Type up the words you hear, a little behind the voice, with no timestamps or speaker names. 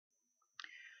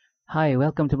Hi,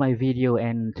 welcome to my video,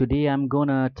 and today I'm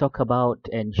gonna talk about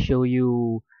and show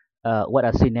you what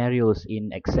are scenarios in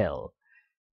Excel.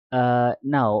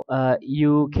 Now,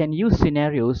 you can use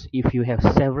scenarios if you have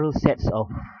several sets of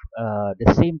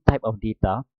the same type of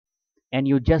data and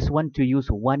you just want to use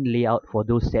one layout for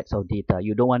those sets of data.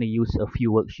 You don't want to use a few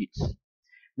worksheets.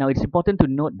 Now, it's important to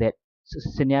note that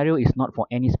scenario is not for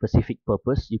any specific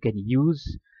purpose. You can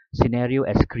use scenario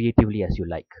as creatively as you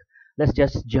like. Let's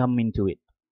just jump into it.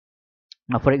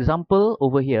 Now, for example,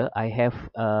 over here, I have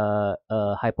a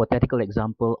hypothetical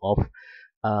example of,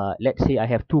 let's say I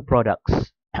have two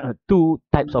products, two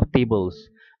types of tables,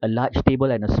 a large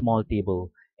table and a small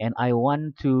table. And I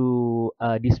want to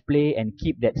display and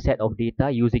keep that set of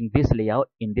data using this layout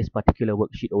in this particular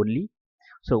worksheet only.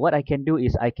 So what I can do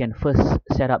is I can first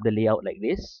set up the layout like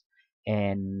this.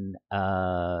 And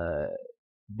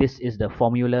this is the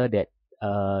formula that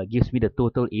gives me the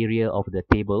total area of the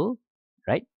table,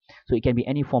 right? So it can be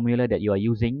any formula that you are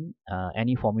using,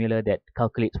 any formula that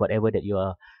calculates whatever that you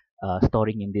are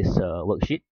storing in this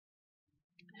worksheet.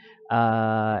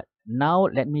 Now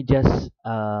let me just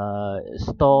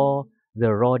store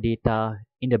the raw data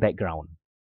in the background.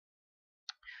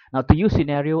 Now to use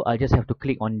scenario, I'll just have to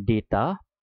click on data,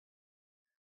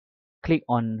 click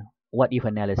on what if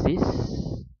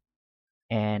analysis,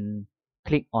 and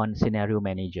click on scenario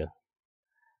manager.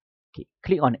 Okay,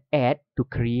 click on add to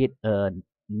create a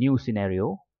new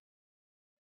scenario.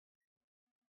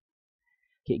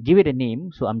 Okay, give it a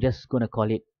name. So I'm just going to call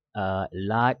it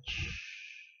large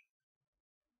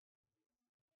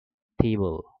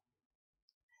table.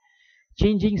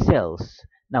 Changing cells.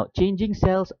 Now, changing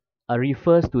cells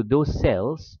refers to those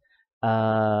cells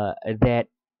that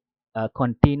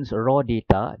contains raw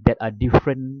data that are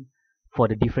different for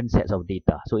the different sets of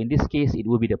data. So in this case, it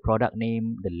will be the product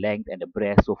name, the length, and the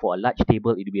breadth. So for a large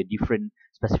table, it will be a different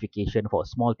specification. For a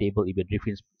small table, it will be a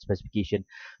different specification.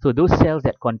 So those cells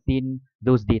that contain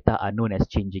those data are known as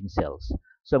changing cells.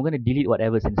 So I'm going to delete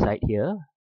whatever's inside here.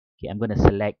 Okay, I'm going to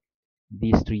select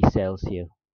these three cells here.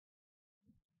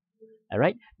 All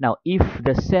right. Now, if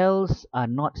the cells are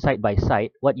not side by side,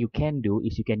 what you can do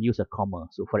is you can use a comma.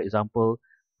 So for example,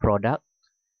 product,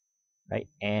 right,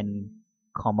 and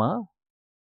comma,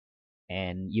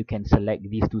 and you can select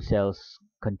these two cells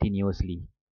continuously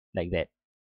like that.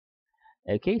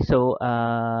 Okay, so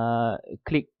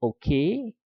click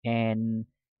OK, and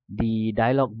the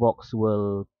dialog box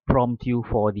will prompt you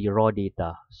for the raw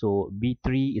data. So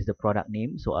B3 is the product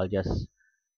name, so I'll just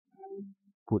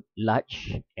put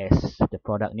large as the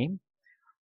product name.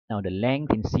 Now the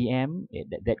length in cm,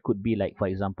 that could be like, for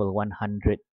example,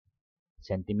 100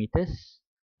 centimeters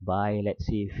by, let's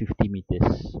say, 50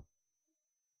 meters.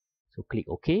 So click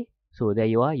OK. So there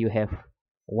you are, you have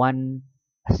one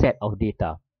set of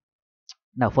data.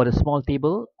 Now for the small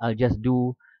table, I'll just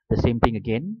do the same thing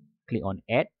again. Click on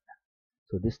add.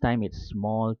 So this time it's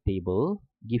small table.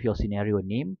 Give your scenario a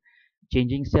name.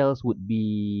 Changing cells would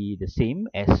be the same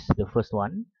as the first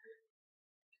one.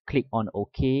 Click on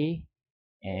OK,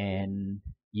 and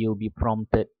you'll be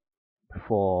prompted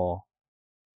for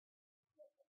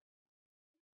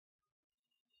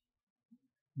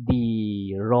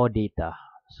the raw data.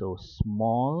 So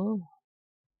small.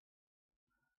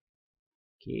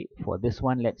 Okay, for this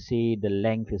one, let's say the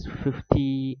length is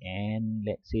 50 and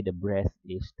let's say the breadth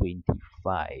is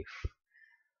 25.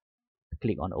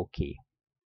 Click on OK.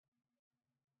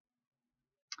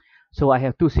 So I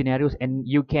have two scenarios, and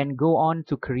you can go on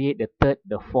to create the third,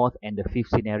 the fourth, and the fifth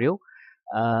scenario.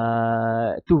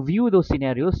 To view those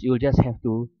scenarios, you'll just have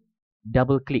to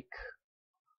double click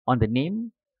on the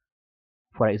name.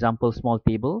 For example, small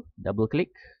table, double click.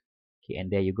 Okay, and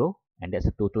there you go. And that's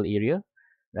the total area,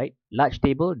 right? Large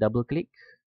table, double click.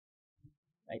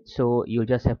 Right, so you'll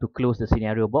just have to close the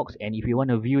scenario box, and if you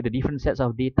want to view the different sets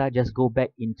of data, just go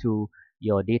back into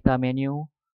your data menu,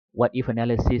 what if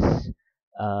analysis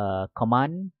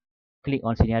command, click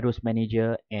on scenarios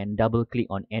manager, and double click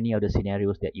on any of the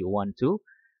scenarios that you want to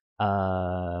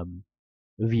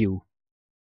view.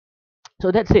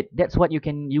 So that's it. That's what you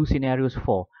can use scenarios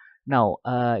for. Now,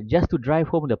 just to drive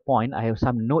home the point, I have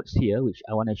some notes here which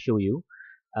I want to show you.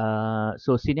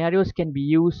 So scenarios can be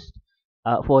used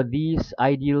for these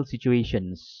ideal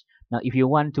situations. Now, if you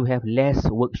want to have less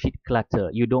worksheet clutter,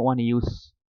 you don't want to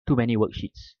use too many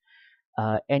worksheets.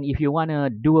 And if you want to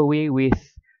do away with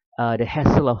the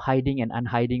hassle of hiding and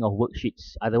unhiding of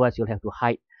worksheets, otherwise you'll have to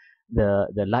hide the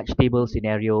large table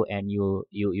scenario, and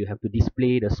you have to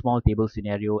display the small table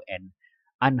scenario and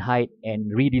unhide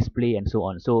and redisplay and so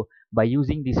on. So by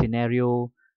using the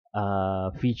scenario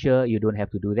feature, you don't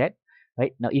have to do that.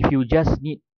 Right now, if you just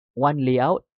need one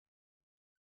layout,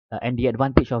 And the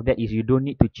advantage of that is you don't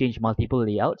need to change multiple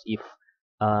layouts. If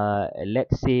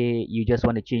let's say you just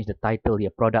want to change the title here,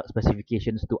 product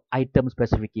specifications to item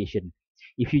specification.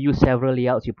 If you use several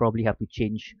layouts, you probably have to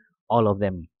change all of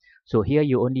them. So here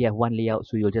you only have one layout,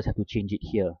 so you'll just have to change it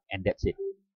here, and that's it.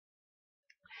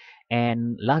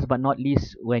 And last but not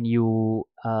least, when you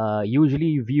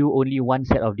usually view only one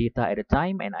set of data at a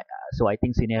time, and so I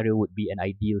think Scenario would be an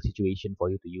ideal situation for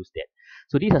you to use that.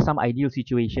 So these are some ideal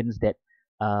situations that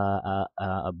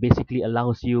basically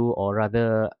allows you, or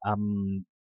rather,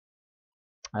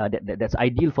 that's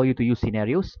ideal for you to use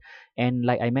Scenarios. And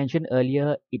like I mentioned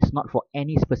earlier, it's not for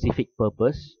any specific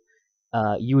purpose.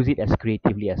 Use it as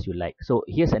creatively as you like. So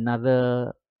here's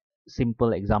another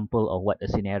simple example of what a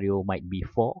scenario might be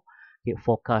for. Okay,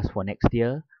 forecast for next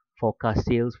year, forecast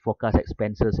sales, forecast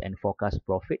expenses, and forecast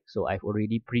profit. So I've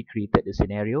already pre-created the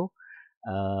scenario.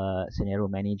 Scenario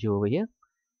manager over here.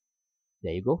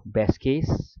 There you go. Best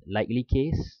case, likely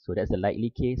case. So that's the likely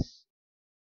case.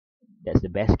 That's the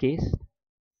best case.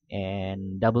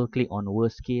 And double click on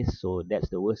worst case. So that's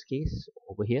the worst case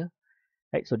over here.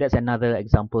 Right. So that's another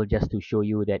example just to show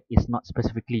you that it's not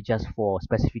specifically just for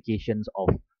specifications of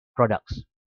products.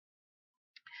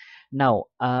 Now,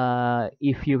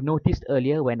 if you've noticed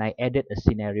earlier when I added a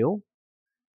scenario,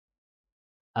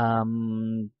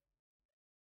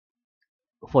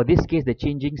 for this case, the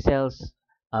changing cells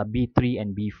are B3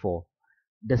 and B4.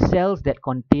 The cells that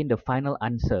contain the final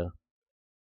answer,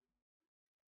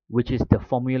 which is the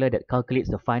formula that calculates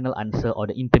the final answer or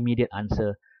the intermediate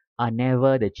answer, are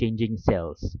never the changing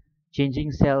cells.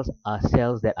 Changing cells are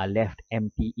cells that are left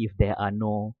empty if there are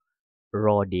no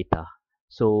raw data.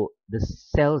 So the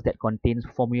cells that contains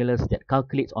formulas that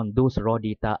calculates on those raw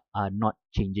data are not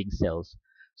changing cells.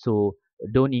 So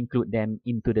don't include them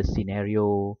into the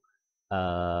scenario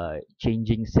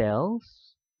changing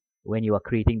cells when you are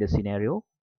creating the scenario,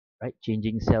 right?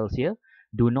 Changing cells here.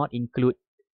 Do not include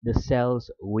the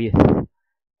cells with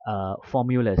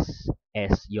formulas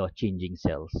as your changing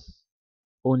cells.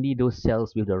 Only those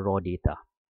cells with the raw data.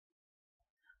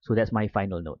 So that's my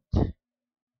final note.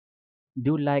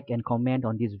 Do like and comment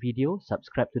on this video,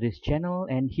 subscribe to this channel,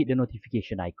 and hit the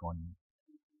notification icon.